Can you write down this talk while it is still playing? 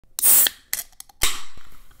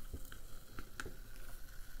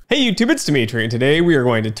Hey YouTube, it's Dimitri, and today we are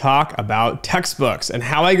going to talk about textbooks and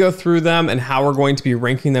how I go through them and how we're going to be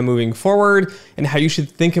ranking them moving forward and how you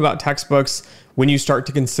should think about textbooks when you start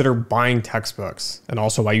to consider buying textbooks, and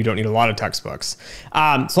also why you don't need a lot of textbooks.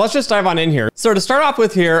 So let's just dive on in here. So to start off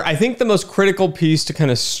with here, I think the most critical piece to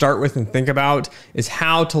kind of start with and think about is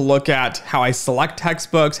how to look at how I select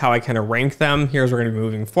textbooks, how I kind of rank them. Here's where we're going to be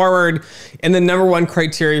moving forward. And the number one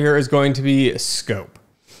criteria here is going to be scope.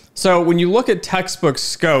 So when you look at textbook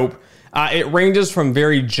scope, it ranges from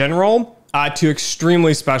very general to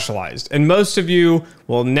extremely specialized. And most of you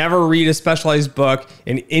will never read a specialized book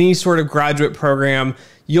in any sort of graduate program.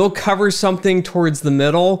 You'll cover something towards the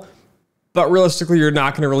middle, but realistically, you're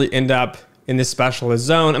not going to really end up in this specialist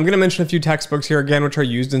zone. I'm going to mention a few textbooks here again, which are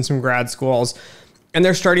used in some grad schools, and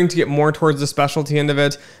they're starting to get more towards the specialty end of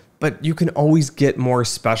it, but you can always get more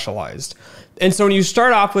specialized. And so when you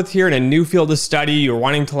start off with here in a new field of study, you're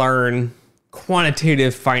wanting to learn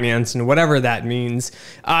quantitative finance and whatever that means,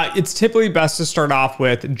 it's typically best to start off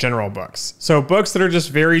with general books. So books that are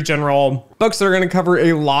just very general, books that are going to cover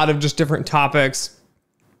a lot of just different topics.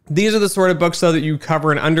 These are the sort of books, though, that you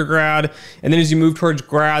cover in undergrad. And then as you move towards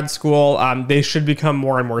grad school, they should become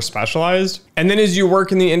more and more specialized. And then as you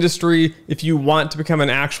work in the industry, if you want to become an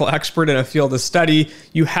actual expert in a field of study,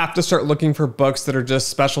 you have to start looking for books that are just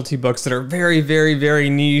specialty books that are very, very, very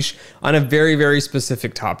niche on a very, very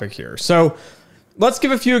specific topic here. So let's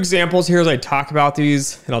give a few examples here as I talk about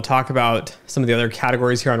these, and I'll talk about some of the other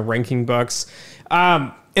categories here on ranking books.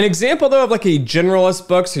 An example, though, of like a generalist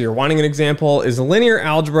book, so you're wanting an example, is Linear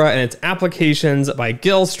Algebra and Its Applications by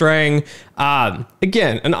Gil Strang.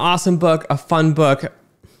 Again, an awesome book, a fun book,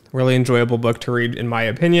 really enjoyable book to read, in my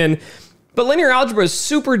opinion. But linear algebra is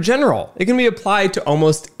super general. It can be applied to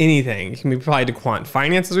almost anything. It can be applied to quant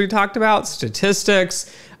finance, as we talked about,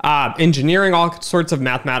 statistics, engineering, all sorts of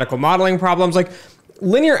mathematical modeling problems. Like,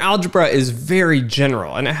 linear algebra is very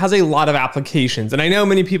general and it has a lot of applications. And I know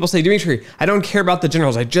many people say, Dimitri, I don't care about the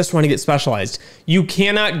generals. I just want to get specialized. You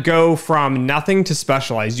cannot go from nothing to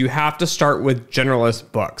specialized. You have to start with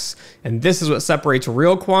generalist books. And this is what separates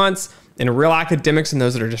real quants and real academics and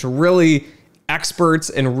those that are just really experts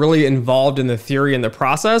and really involved in the theory and the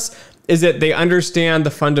process, is that they understand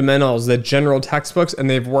the fundamentals, the general textbooks, and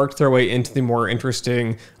they've worked their way into the more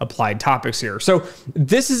interesting applied topics here. So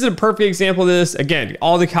this is a perfect example of this. Again,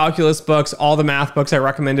 all the calculus books, all the math books I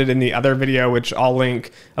recommended in the other video, which I'll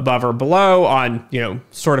link above or below on,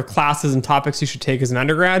 sort of classes and topics you should take as an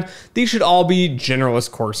undergrad. These should all be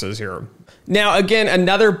generalist courses here. Now, again,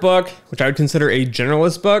 another book, which I would consider a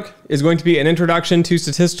generalist book, is going to be An Introduction to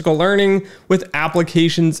Statistical Learning with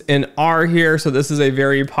Applications in R here. So this is a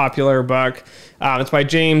very popular book. It's by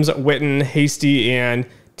James Whitten, Hasty, and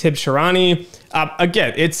Tibshirani.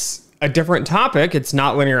 Again, it's a different topic. It's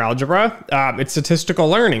not linear algebra. It's statistical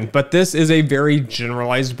learning, but this is a very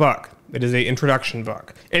generalized book. It is an introduction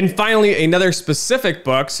book. And finally, another specific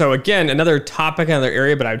book, so again, another topic, another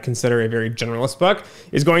area, but I would consider a very generalist book,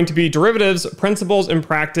 is going to be Derivatives, Principles in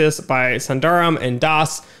Practice by Sundaram and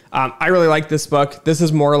Das. I really like this book. This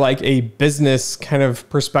is more like a business kind of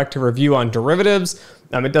perspective review on derivatives.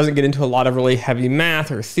 It doesn't get into a lot of really heavy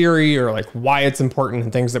math or theory or like why it's important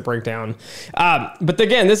and things that break down. But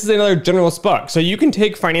again, this is another generalist book. So you can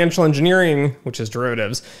take financial engineering, which is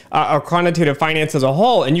derivatives, or quantitative finance as a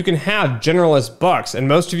whole, and you can have generalist books. And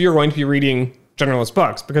most of you are going to be reading generalist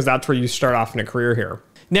books because that's where you start off in a career here.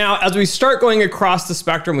 Now, as we start going across the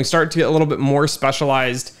spectrum, we start to get a little bit more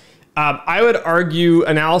specialized. I would argue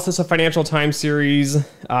Analysis of Financial Time series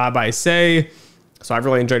by Say. So I've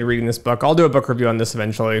really enjoyed reading this book. I'll do a book review on this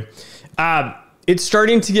eventually. It's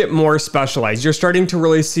starting to get more specialized. You're starting to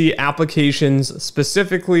really see applications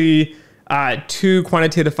specifically to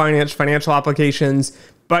quantitative finance, financial applications,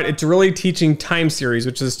 but it's really teaching time series,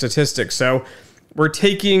 which is statistics. So we're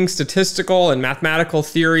taking statistical and mathematical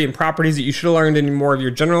theory and properties that you should have learned in more of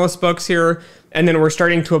your generalist books here, and then we're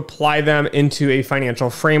starting to apply them into a financial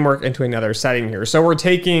framework, into another setting here. So we're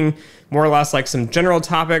taking more or less like some general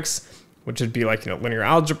topics, which would be like, linear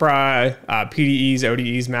algebra, PDEs,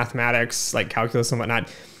 ODEs, mathematics, like calculus and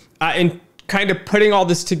whatnot, and kind of putting all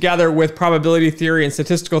this together with probability theory and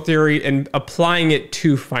statistical theory and applying it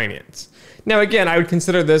to finance. Now, again, I would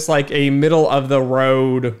consider this like a middle of the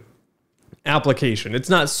road application. It's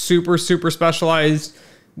not super, super specialized,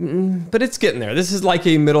 but it's getting there. This is like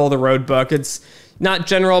a middle of the road book. It's not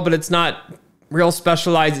general, but it's not real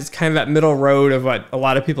specialized. It's kind of that middle road of what a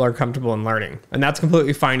lot of people are comfortable in learning. And that's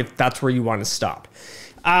completely fine if that's where you want to stop.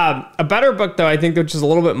 A better book, though, I think, which is a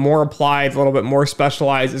little bit more applied, a little bit more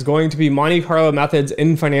specialized, is going to be Monte Carlo Methods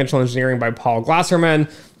in Financial Engineering by Paul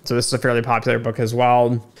Glasserman. So this is a fairly popular book as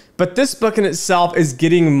well. But this book in itself is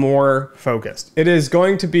getting more focused. It is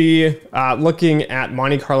going to be looking at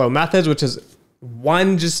Monte Carlo methods, which is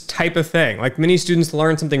one just type of thing. Like many students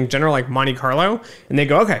learn something general like Monte Carlo and they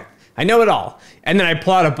go, okay, I know it all. And then I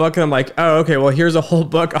pull out a book and I'm like, oh, okay, well, here's a whole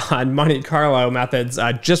book on Monte Carlo methods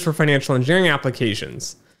just for financial engineering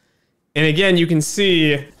applications. And again, you can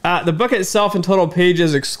see the book itself in total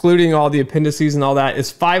pages, excluding all the appendices and all that,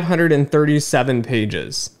 is 537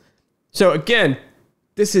 pages. So again,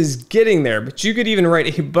 this is getting there, but you could even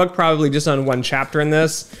write a book probably just on one chapter in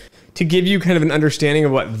this to give you kind of an understanding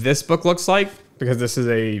of what this book looks like, because this is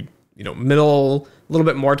a middle, a little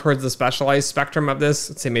bit more towards the specialized spectrum of this.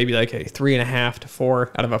 Let's say maybe like a 3.5 to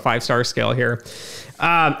 4 out of a 5-star scale here.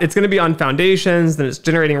 It's going to be on foundations, then it's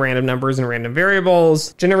generating random numbers and random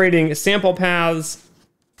variables, generating sample paths,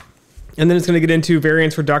 and then it's going to get into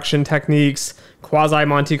variance reduction techniques, quasi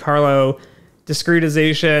Monte Carlo,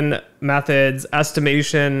 discretization methods,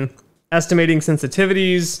 estimating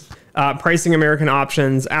sensitivities, pricing American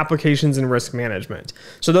options, applications, and risk management.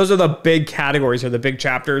 So those are the big categories or the big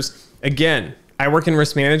chapters. Again, I work in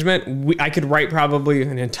risk management. I could write probably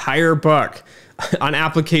an entire book on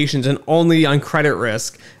applications and only on credit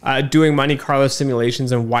risk, doing Monte Carlo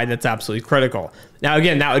simulations and why that's absolutely critical. Now,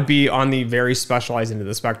 again, that would be on the very specialized end of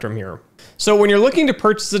the spectrum here. So when you're looking to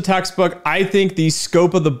purchase a textbook, I think the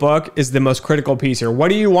scope of the book is the most critical piece here. What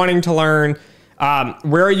are you wanting to learn?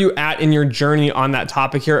 Where are you at in your journey on that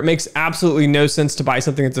topic here? It makes absolutely no sense to buy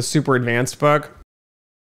something that's a super advanced book.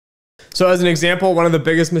 So as an example, one of the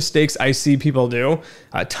biggest mistakes I see people do,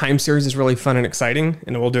 time series is really fun and exciting,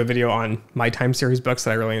 and we'll do a video on my time series books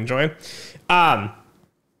that I really enjoy.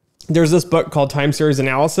 There's this book called Time Series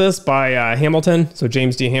Analysis by Hamilton, so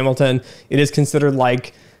James D. Hamilton. It is considered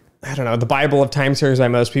like, I don't know, the Bible of time series by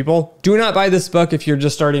most people. Do not buy this book if you're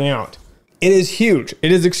just starting out. It is huge.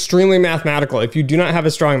 It is extremely mathematical. If you do not have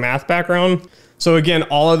a strong math background, so again,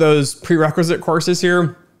 all of those prerequisite courses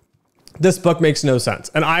here, this book makes no sense.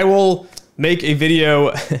 And I will make a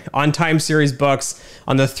video on time series books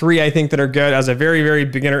on the 3 I think that are good as a very, very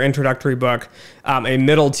beginner introductory book, a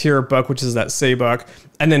middle tier book, which is that Say book,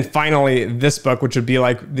 and then finally this book, which would be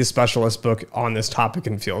like the specialist book on this topic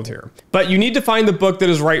and field here. But you need to find the book that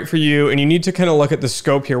is right for you, and you need to kind of look at the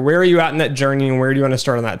scope here. Where are you at in that journey, and where do you want to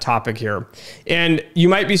start on that topic here? And you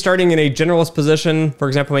might be starting in a generalist position, for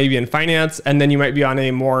example, maybe in finance, and then you might be on a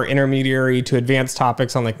more intermediary to advanced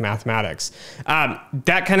topics on like mathematics.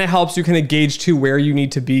 That kind of helps you kind of gauge to where you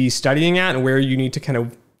need to be studying at and where you need to kind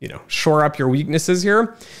of shore up your weaknesses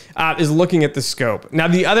here, is looking at the scope. Now,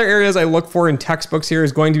 the other areas I look for in textbooks here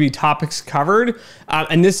is going to be topics covered.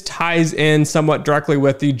 And this ties in somewhat directly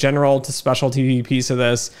with the general to specialty piece of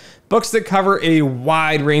this. Books that cover a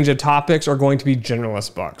wide range of topics are going to be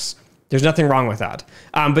generalist books. There's nothing wrong with that.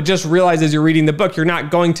 But just realize as you're reading the book, you're not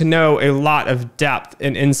going to know a lot of depth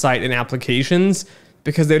and insight and applications,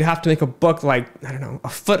 because they'd have to make a book like, I don't know, a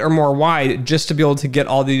foot or more wide just to be able to get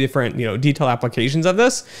all the different, detailed applications of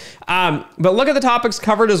this. But look at the topics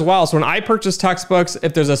covered as well. So when I purchase textbooks,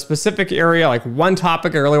 if there's a specific area, like one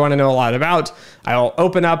topic I really want to know a lot about, I'll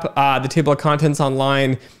open up the table of contents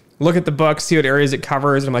online, look at the book, see what areas it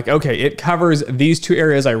covers. And I'm like, okay, it covers these 2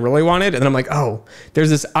 areas I really wanted. And then I'm like, oh,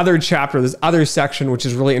 there's this other chapter, this other section, which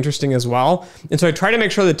is really interesting as well. And so I try to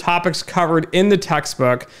make sure the topics covered in the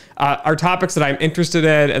textbook are topics that I'm interested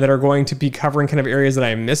in and that are going to be covering kind of areas that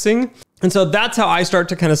I'm missing. And so that's how I start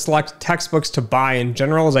to kind of select textbooks to buy in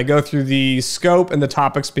general, as I go through the scope and the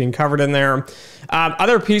topics being covered in there.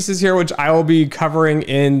 Other pieces here, which I will be covering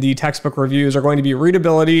in the textbook reviews, are going to be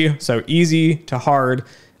readability, so easy to hard.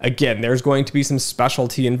 Again, there's going to be some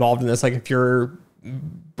specialty involved in this. Like if you're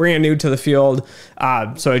brand new to the field,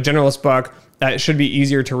 so a generalist book, it should be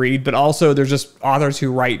easier to read, but also there's just authors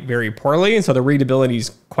who write very poorly. And so the readability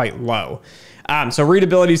is quite low. So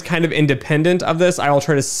readability is kind of independent of this. I will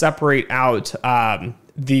try to separate out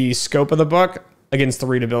the scope of the book against the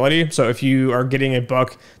readability. So if you are getting a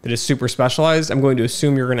book that is super specialized, I'm going to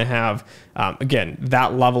assume you're going to have, again,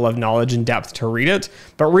 that level of knowledge and depth to read it.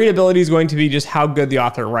 But readability is going to be just how good the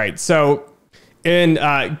author writes. So in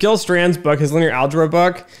Gil Strand's book, his linear algebra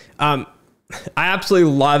book, I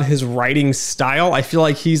absolutely love his writing style. I feel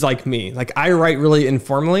like he's like me. Like I write really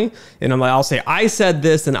informally, and I'll say, I said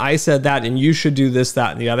this and I said that, and you should do this,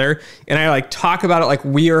 that, and the other. And I like talk about it like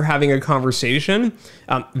we are having a conversation.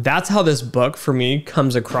 That's how this book for me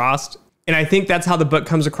comes across. And I think that's how the book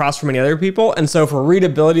comes across for many other people. And so for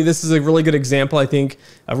readability, this is a really good example, I think,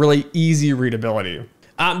 of really easy readability.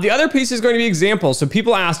 The other piece is going to be examples. So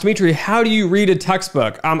people ask, Dimitri, how do you read a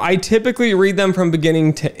textbook? I typically read them from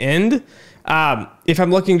beginning to end. If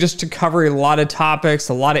I'm looking just to cover a lot of topics,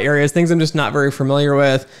 a lot of areas, things I'm just not very familiar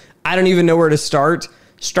with, I don't even know where to start.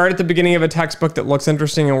 Start at the beginning of a textbook that looks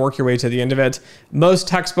interesting and work your way to the end of it. Most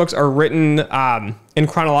textbooks are written in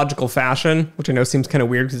chronological fashion, which I know seems kind of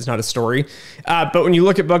weird because it's not a story. But when you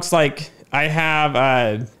look at books like I have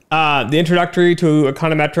The Introductory to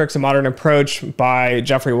Econometrics, A Modern Approach by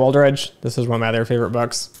Jeffrey Wooldridge. This is one of my other favorite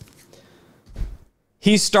books.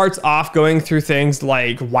 He starts off going through things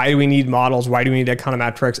like, why do we need models? Why do we need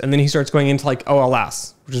econometrics? And then he starts going into like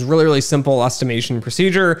OLS, which is really, really simple estimation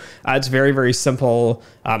procedure. It's very, very simple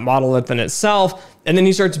model within itself. And then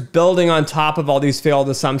he starts building on top of all these failed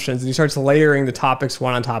assumptions, and he starts layering the topics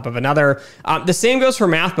one on top of another. The same goes for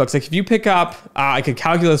math books. Like if you pick up like a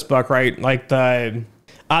calculus book, right? Like the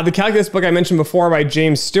calculus book I mentioned before by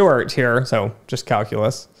James Stewart here. So just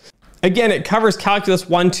calculus. Again, it covers calculus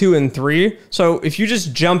 1, 2, and 3. So if you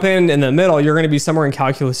just jump in the middle, you're going to be somewhere in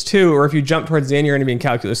calculus 2, or if you jump towards the end, you're going to be in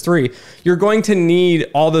calculus 3. You're going to need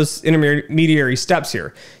all those intermediary steps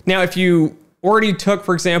here. Now, if you already took,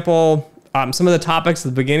 for example, some of the topics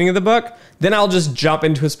at the beginning of the book, then I'll just jump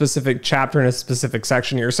into a specific chapter in a specific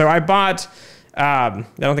section here. So I bought, I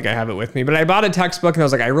don't think I have it with me, but I bought a textbook and I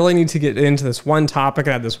was like, I really need to get into this one topic.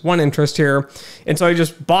 I had this one interest here. And so I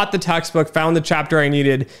just bought the textbook, found the chapter I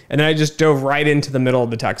needed, and then I just dove right into the middle of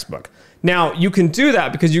the textbook. Now, you can do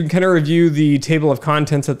that because you can kind of review the table of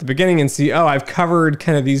contents at the beginning and see, oh, I've covered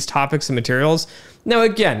kind of these topics and materials. Now,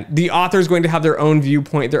 again, the author is going to have their own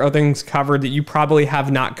viewpoint. There are things covered that you probably have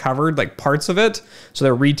not covered, like parts of it. So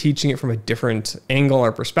they're reteaching it from a different angle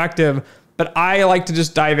or perspective. But I like to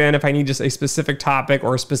just dive in if I need just a specific topic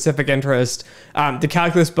or a specific interest. The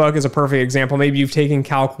calculus book is a perfect example. Maybe you've taken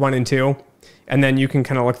Calc 1 and 2, and then you can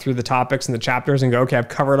kind of look through the topics and the chapters and go, okay, I've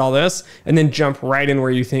covered all this, and then jump right in where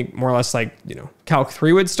you think more or less like, Calc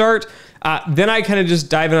 3 would start. Then I kind of just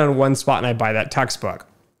dive in on one spot and I buy that textbook.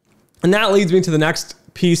 And that leads me to the next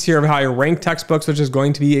piece here of how I rank textbooks, which is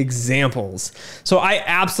going to be examples. So I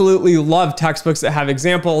absolutely love textbooks that have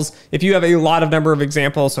examples. If you have a lot of number of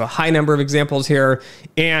examples, so a high number of examples here,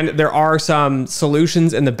 and there are some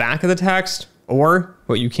solutions in the back of the text, or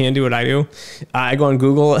what you can do, what I do, I go on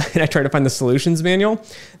Google and I try to find the solutions manual.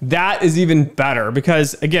 That is even better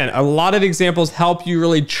because, again, a lot of examples help you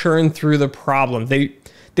really churn through the problem.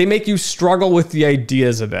 They make you struggle with the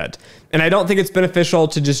ideas of it. And I don't think it's beneficial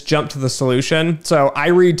to just jump to the solution. So I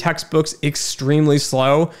read textbooks extremely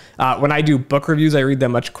slow. When I do book reviews, I read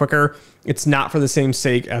them much quicker. It's not for the same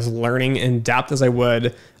sake as learning in depth as I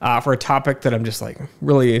would for a topic that I'm just like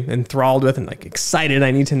really enthralled with and like excited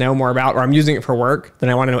I need to know more about, or I'm using it for work, then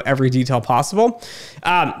I want to know every detail possible.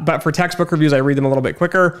 But for textbook reviews, I read them a little bit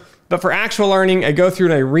quicker. But for actual learning, I go through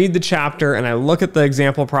and I read the chapter and I look at the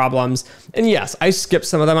example problems. And yes, I skip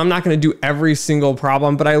some of them. I'm not going to do every single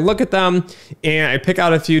problem, but I look at them and I pick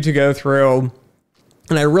out a few to go through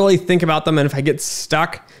and I really think about them. And if I get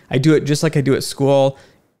stuck, I do it just like I do at school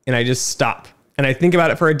and I just stop. And I think about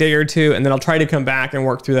it for a day or two, and then I'll try to come back and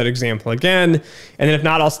work through that example again. And then if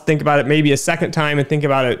not, I'll think about it maybe a second time and think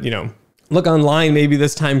about it, look online, maybe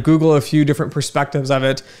this time Google a few different perspectives of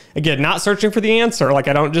it. Again, not searching for the answer. Like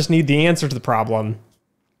I don't just need the answer to the problem.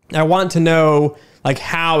 I want to know like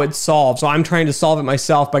how it's solved. So I'm trying to solve it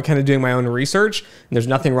myself by kind of doing my own research. And there's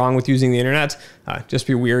nothing wrong with using the internet. Just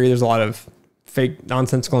be wary. There's a lot of fake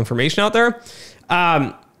nonsensical information out there.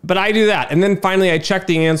 But I do that. And then finally I check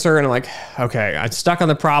the answer and I'm like, okay, I'm stuck on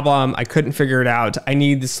the problem. I couldn't figure it out. I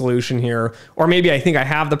need the solution here. Or maybe I think I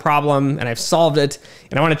have the problem and I've solved it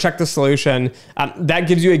and I want to check the solution. That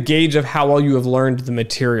gives you a gauge of how well you have learned the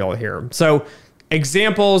material here. So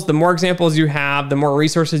examples, the more examples you have, the more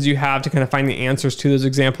resources you have to kind of find the answers to those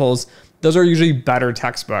examples. Those are usually better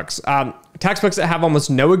textbooks. Textbooks that have almost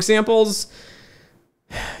no examples,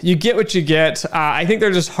 you get what you get. I think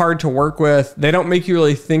they're just hard to work with. They don't make you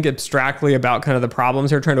really think abstractly about kind of the problems.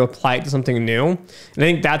 They're trying to apply it to something new. And I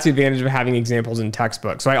think that's the advantage of having examples in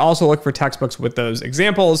textbooks. So I also look for textbooks with those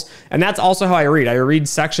examples. And that's also how I read. I read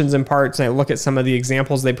sections and parts and I look at some of the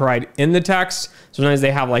examples they provide in the text. Sometimes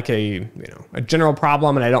they have like a general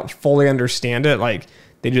problem and I don't fully understand it. Like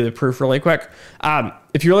they do the proof really quick.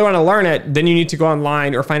 If you really want to learn it, then you need to go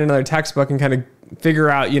online or find another textbook and kind of figure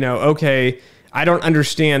out, okay, I don't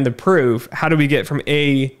understand the proof. How do we get from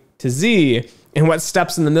A to Z? And what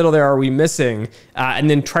steps in the middle there are we missing? And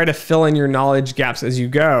then try to fill in your knowledge gaps as you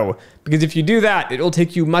go. Because if you do that, it will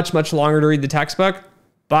take you much, much longer to read the textbook,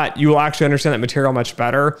 but you will actually understand that material much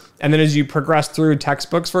better. And then as you progress through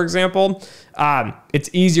textbooks, for example, it's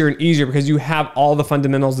easier and easier because you have all the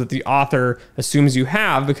fundamentals that the author assumes you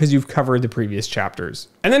have because you've covered the previous chapters.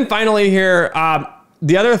 And then finally here,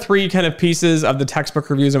 the other three kind of pieces of the textbook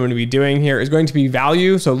reviews I'm going to be doing here is going to be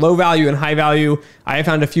value. So low value and high value. I have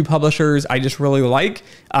found a few publishers I just really like.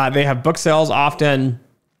 They have book sales often,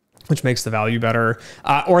 which makes the value better,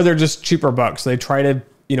 or they're just cheaper books. They try to,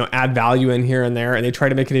 add value in here and there, and they try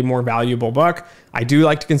to make it a more valuable book. I do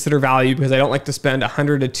like to consider value because I don't like to spend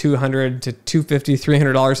 $100 to $200 to $250,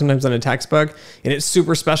 $300 sometimes on a textbook, and it's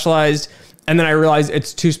super specialized. And then I realize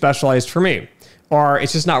it's too specialized for me, or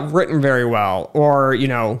it's just not written very well, or,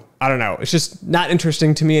 I don't know, it's just not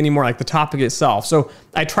interesting to me anymore, like the topic itself. So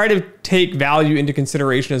I try to take value into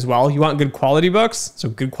consideration as well. You want good quality books, so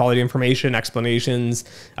good quality information, explanations,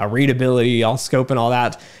 readability, all scope and all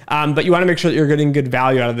that. But you want to make sure that you're getting good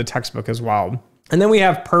value out of the textbook as well. And then we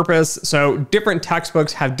have purpose. So different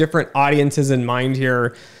textbooks have different audiences in mind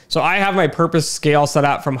here. So I have my purpose scale set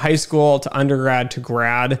up from high school to undergrad to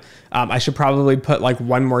grad. I should probably put like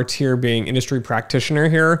one more tier being industry practitioner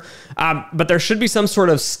here. But there should be some sort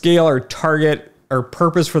of scale or target or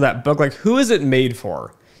purpose for that book. Like, who is it made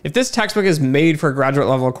for? If this textbook is made for a graduate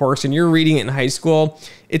level course and you're reading it in high school,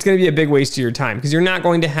 it's going to be a big waste of your time because you're not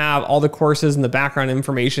going to have all the courses and the background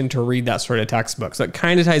information to read that sort of textbook. So it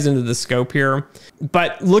kind of ties into the scope here.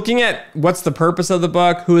 But looking at what's the purpose of the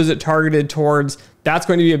book, who is it targeted towards, that's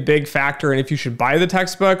going to be a big factor in if you should buy the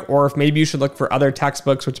textbook or if maybe you should look for other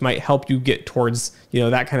textbooks which might help you get towards,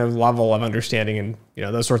 that kind of level of understanding and,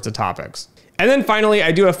 those sorts of topics. And then finally,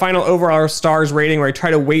 I do a final overall stars rating where I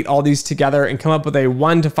try to weight all these together and come up with a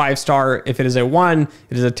 1 to 5 star. If it is a 1,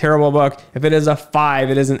 it is a terrible book. If it is a 5,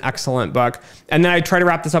 it is an excellent book. And then I try to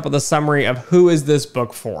wrap this up with a summary of who is this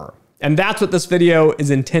book for. And that's what this video is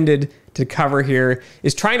intended to cover here,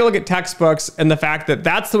 is trying to look at textbooks and the fact that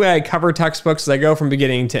that's the way I cover textbooks as I go from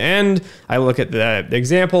beginning to end. I look at the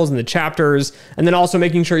examples and the chapters, and then also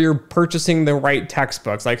making sure you're purchasing the right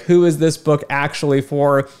textbooks. Like, who is this book actually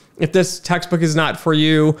for? If this textbook is not for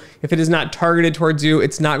you, if it is not targeted towards you,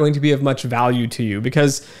 it's not going to be of much value to you.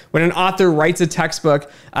 Because when an author writes a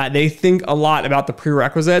textbook, they think a lot about the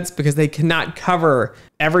prerequisites because they cannot cover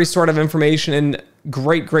every sort of information in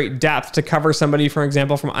great depth to cover somebody, for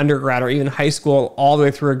example, from undergrad or even high school all the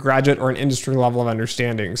way through a graduate or an industry level of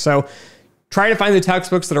understanding. So try to find the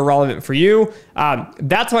textbooks that are relevant for you.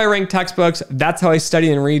 That's how I rank textbooks. That's how I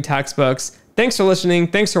study and read textbooks. Thanks for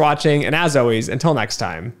listening. Thanks for watching. And as always, until next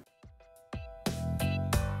time.